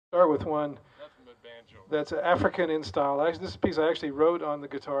Start with one that's African in style. Actually, this piece I actually wrote on the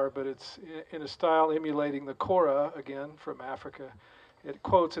guitar, but it's in a style emulating the kora again from Africa. It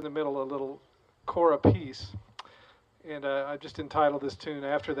quotes in the middle a little kora piece, and I just entitled this tune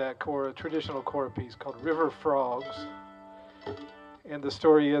after that kora, traditional kora piece called "River Frogs." And the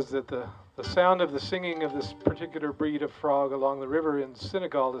story is that the sound of the singing of this particular breed of frog along the river in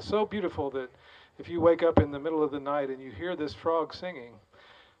Senegal is so beautiful that if you wake up in the middle of the night and you hear this frog singing,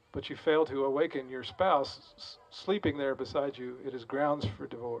 but you fail to awaken your spouse sleeping there beside you, it is grounds for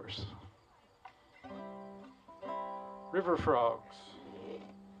divorce. River frogs.